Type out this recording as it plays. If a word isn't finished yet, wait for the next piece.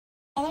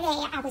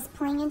Saturday, I was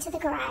pulling into the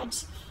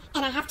garage,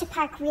 and I have to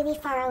park really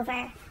far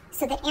over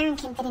so that Aaron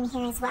can fit in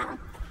here as well.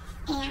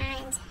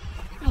 And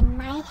I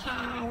might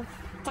have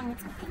done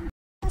something.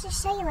 I'll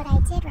just show you what I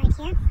did right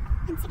here.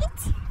 1 second.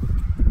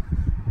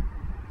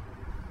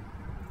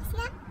 See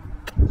that?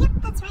 Yep,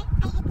 that's right.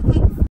 I hit the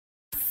fence.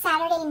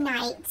 Saturday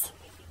night,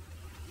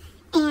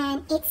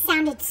 and it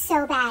sounded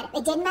so bad.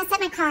 It did mess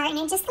up my car, and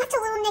it just left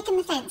a little nick in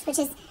the fence, which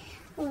is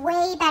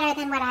way better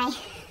than what I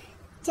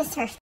just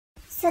heard.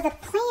 So the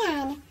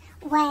plan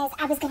was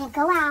I was going to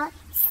go out,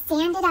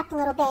 stand it up a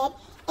little bit,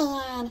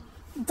 and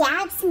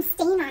dab some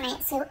stain on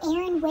it so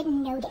Aaron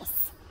wouldn't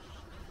notice.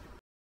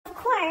 Of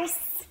course,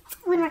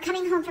 when we're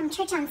coming home from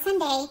church on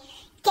Sunday,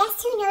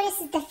 guess who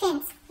notices the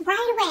fence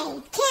right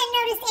away? Can't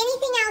notice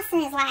anything else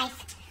in his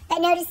life, but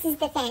notices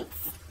the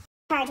fence.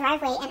 Our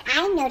driveway, and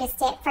I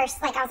noticed it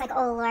first. Like, I was like,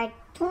 oh Lord.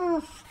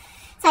 Oof.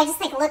 So I just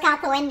like look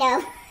out the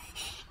window,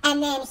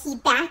 and then he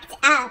backed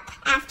up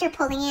after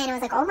pulling in. I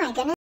was like, oh my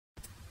goodness.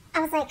 I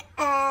was like,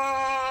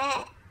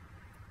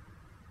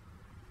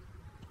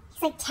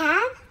 he's like, Tab?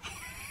 I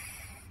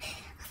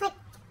was like,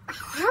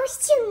 how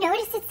did you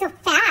notice it so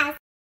fast?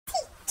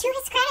 To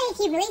his credit,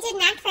 he really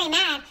didn't act very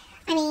mad.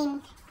 I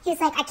mean, he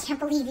was like, I can't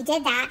believe you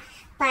did that.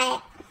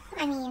 But,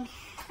 I mean,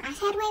 I've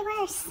had way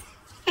worse.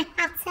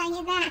 I'll tell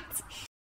you that.